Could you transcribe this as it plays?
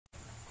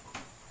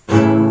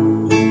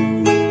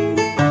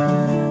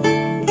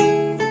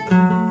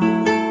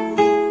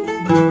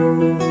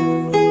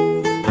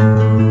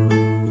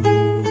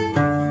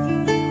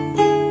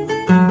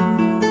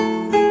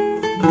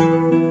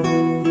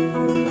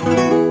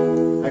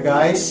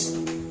Hi guys,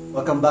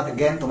 welcome back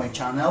again to my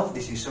channel.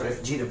 This is Sir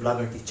FG, the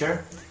Vlogger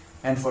Teacher,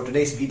 and for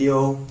today's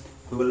video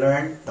we will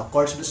learn the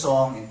chords of the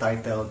song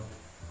entitled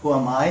Who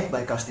Am I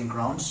by Casting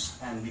Crowns.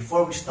 And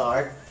before we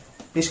start,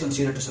 please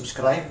consider to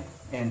subscribe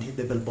and hit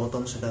the bell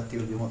button so that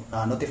you will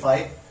be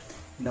notified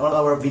in all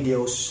our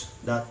videos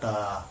that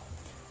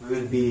we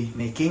will be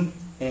making.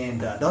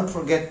 And don't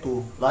forget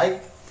to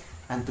like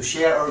and to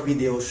share our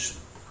videos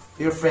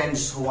to your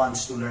friends who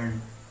wants to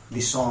learn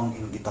this song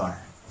in guitar.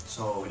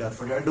 So without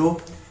further ado,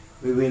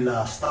 we will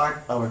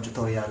start our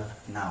tutorial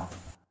now.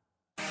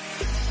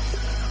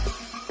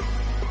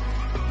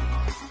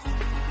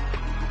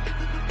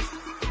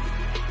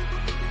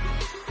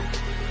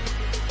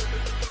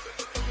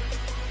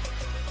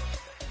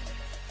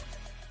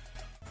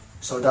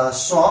 So the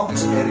song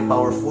is very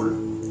powerful.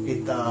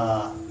 It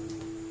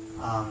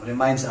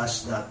reminds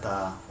us that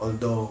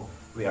although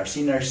we are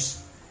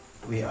sinners,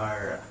 we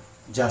are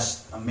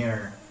just a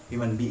mere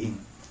human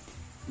being.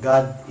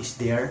 God is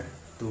there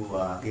to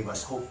give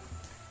us hope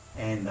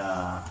and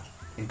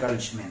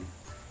encouragement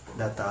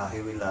that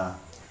He will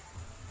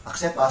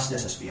accept us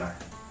just as we are.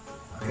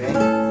 Okay?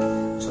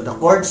 So the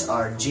chords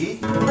are G,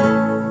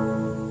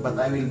 but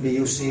I will be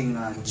using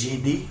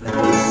GD like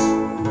this.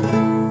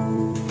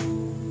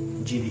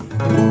 GD.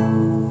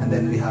 And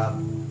then we have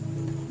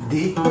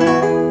D,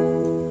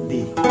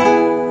 D.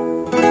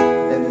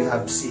 Then we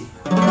have C.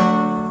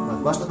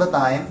 But most of the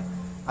time,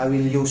 I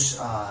will use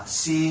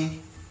C,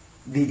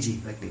 D,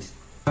 G like this.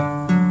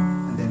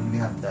 And then we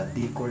have the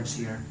D chords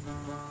here.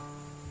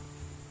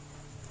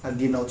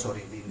 D note,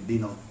 sorry, D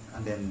note.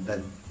 And then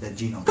the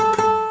G note.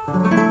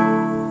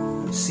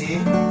 C,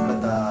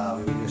 but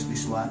we will use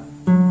this one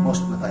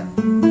most of the time.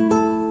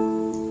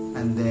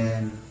 And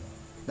then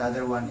the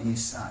other one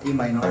is E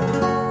minor.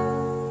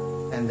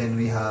 And then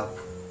we have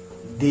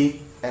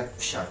D,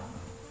 F sharp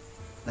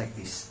like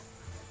this.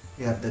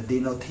 We have the D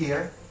note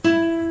here.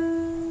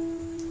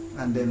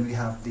 And then we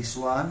have this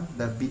one,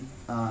 the B,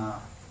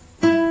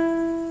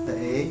 the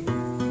A,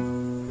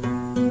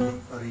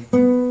 sorry,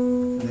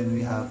 and then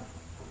we have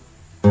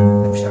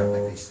F sharp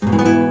like this. Do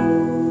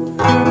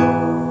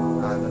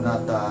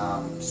not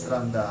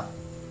strum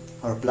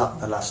or pluck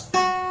the last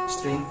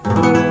string.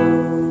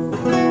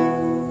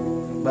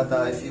 But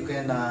if you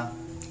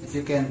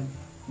can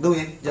do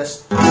it,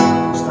 just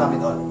strum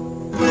it all.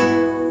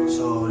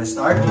 So let's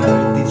start. I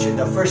will teach you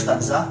the first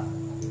stanza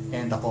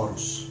and the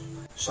chorus.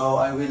 So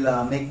I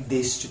will make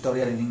this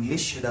tutorial in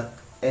English so that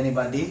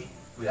anybody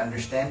will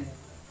understand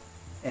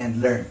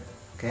and learn.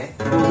 Okay?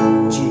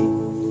 G.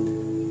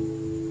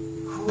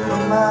 Who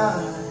am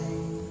I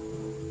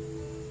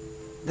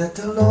that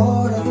the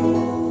Lord of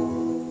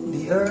all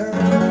the earth?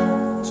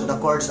 So the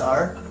chords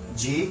are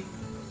G,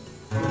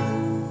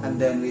 and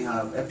then we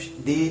have F,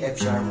 D, F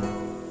sharp,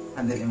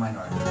 and then E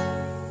minor.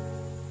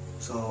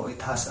 So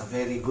it has a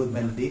very good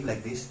melody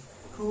like this.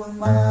 Who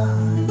am I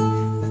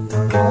that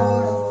the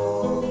Lord of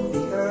all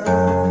the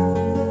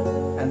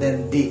earth? And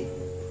then D.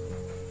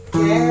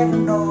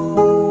 Can't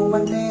know my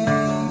name.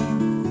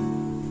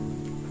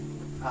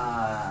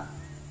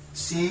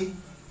 C,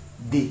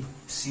 D,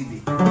 C,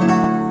 D.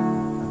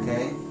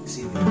 Okay,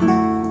 C, D.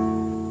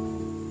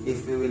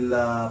 If we will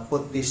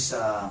put this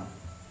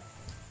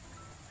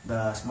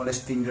the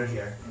smallest finger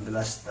here in the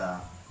last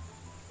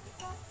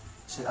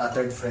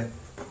third fret,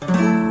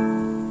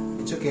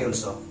 it's okay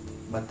also.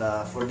 But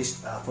for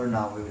this, for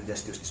now, we will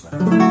just use this one.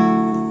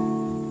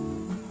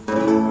 We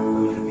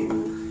will repeat.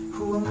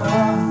 Who am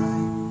I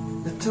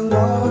that the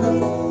Lord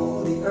of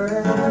all the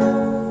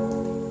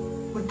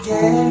earth would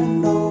get to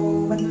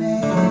know my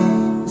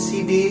name?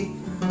 C, D,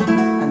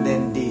 and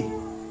then D.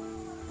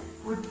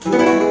 Would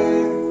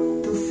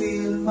care to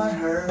feel my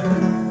hurt,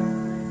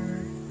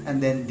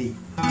 and then D.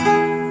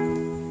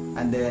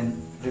 And then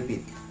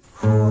repeat.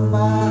 Who am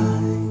I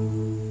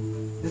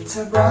that's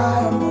a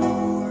bright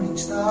morning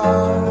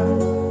star,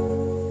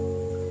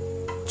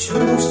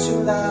 choose to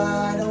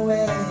light the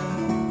way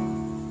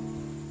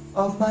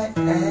of my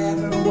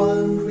ever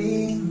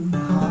wandering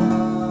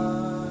heart.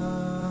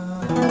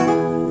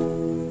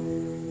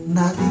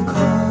 Not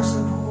because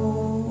of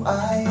who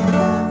I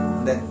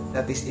am. Then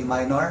that is E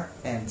minor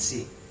and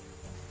C.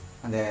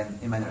 And then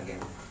E minor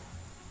again.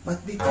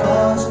 But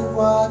because of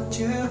what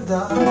you've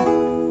done,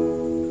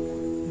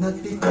 not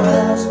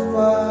because of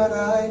what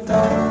I've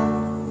done,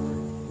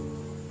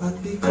 but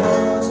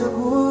because of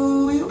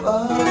who you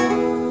are.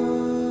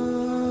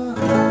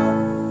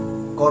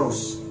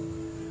 Chorus.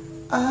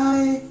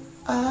 I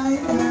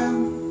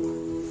am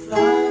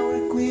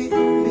flower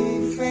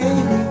quickly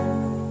fading.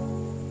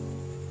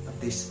 Like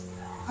this.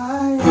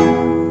 I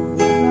am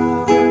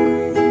flower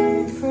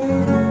quickly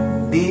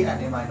fading. D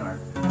and E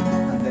minor.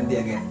 And then D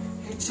again.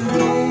 It's a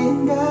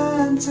rain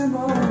gone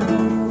tomorrow.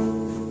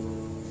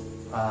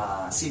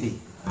 C, D.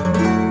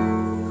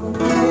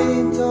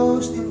 Complete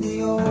toast in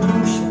the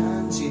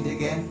ocean. C, D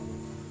again.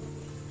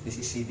 This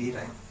is C, D,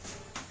 right?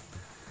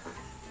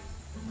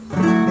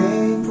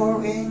 They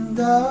pour in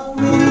the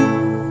wind.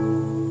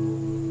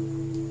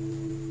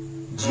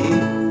 G,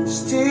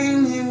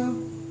 still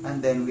you.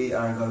 And then we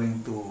are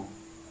going to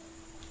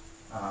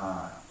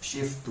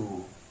shift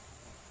to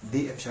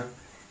D, F sharp.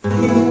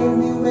 Hear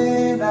me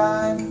when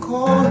I'm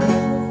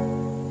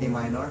calling, A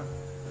minor.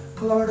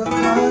 Lord, oh,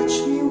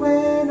 touch me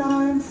when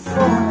I'm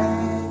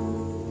falling,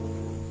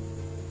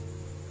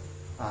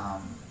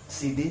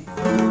 C, D.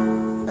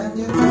 And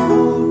you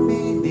told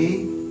me,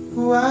 D,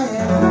 who I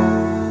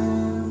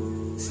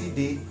am, C,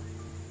 D.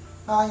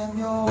 I am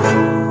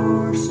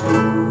yours.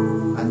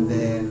 And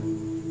then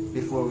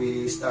before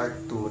we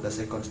start to the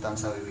second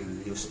stanza, we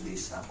will use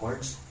these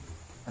chords.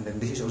 And then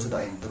this is also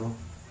the intro,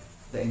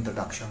 the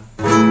introduction.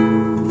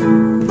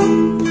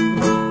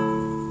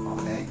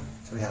 Okay,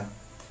 so we have,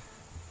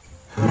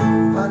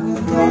 and you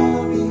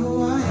told me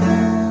who I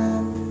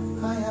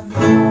am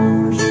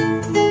yours.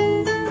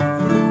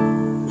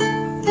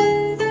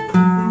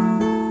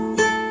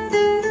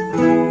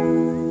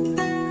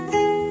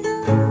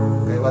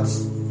 Okay,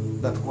 what's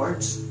that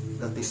chords?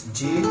 That is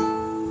G.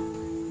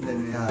 Then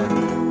we have,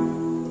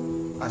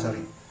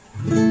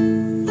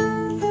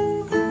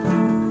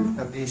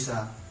 that is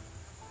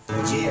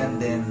G,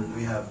 and then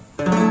we have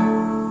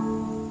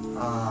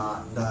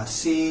the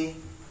C,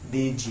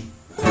 D, G.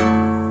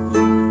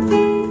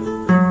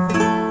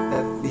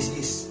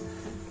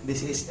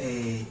 This is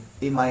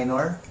a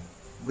minor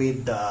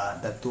with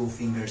the two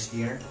fingers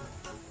here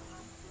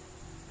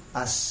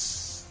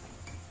as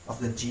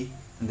of the G,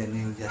 and then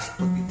we'll just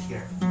put it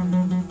here.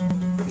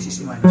 This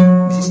is E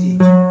minor. This is E.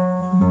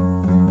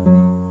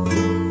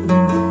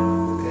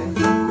 Okay.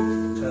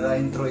 So the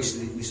intro is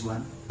this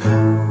one.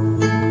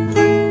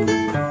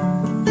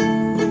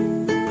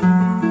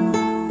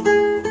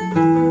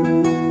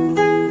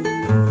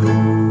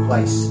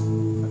 Twice.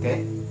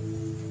 Okay.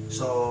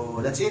 So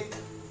that's it.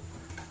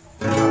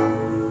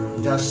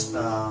 Just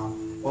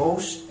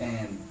pause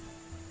and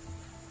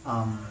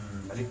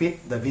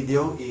repeat the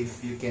video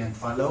if you can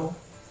follow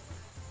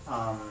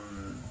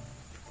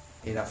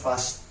in a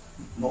fast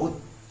mode,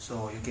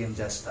 so you can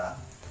just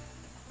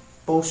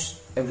pause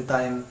every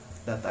time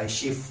that I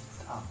shift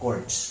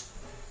chords.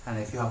 And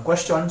if you have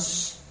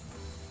questions,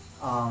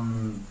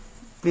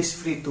 please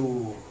free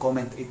to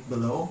comment it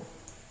below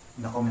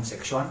in the comment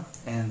section.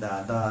 And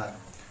the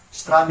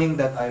strumming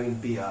that I will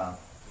be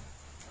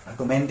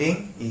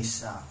recommending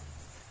is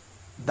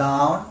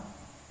down,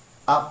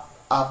 up,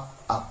 up,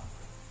 up.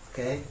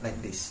 Okay, like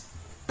this.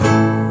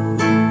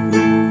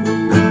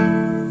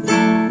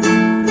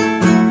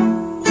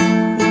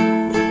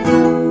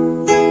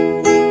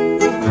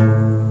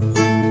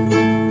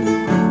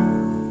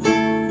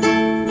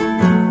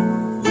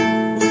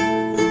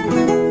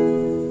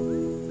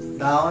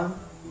 Down,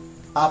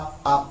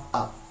 up, up,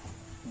 up.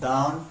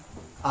 Down,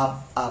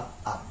 up, up,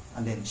 up.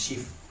 And then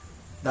shift.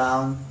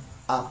 Down,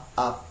 up,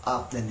 up,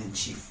 up. And then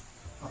shift.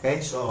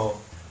 Okay, so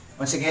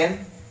once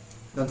again,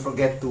 don't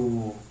forget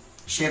to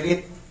share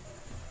it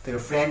to your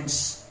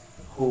friends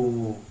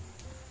who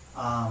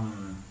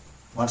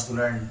wants to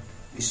learn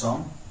this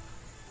song,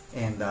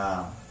 and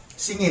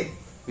sing it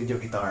with your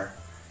guitar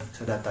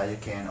so that you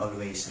can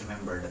always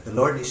remember that the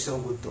Lord is so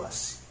good to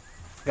us.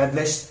 God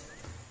bless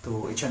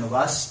to each one of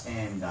us,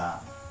 and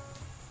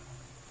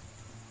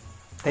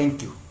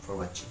thank you for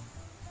watching.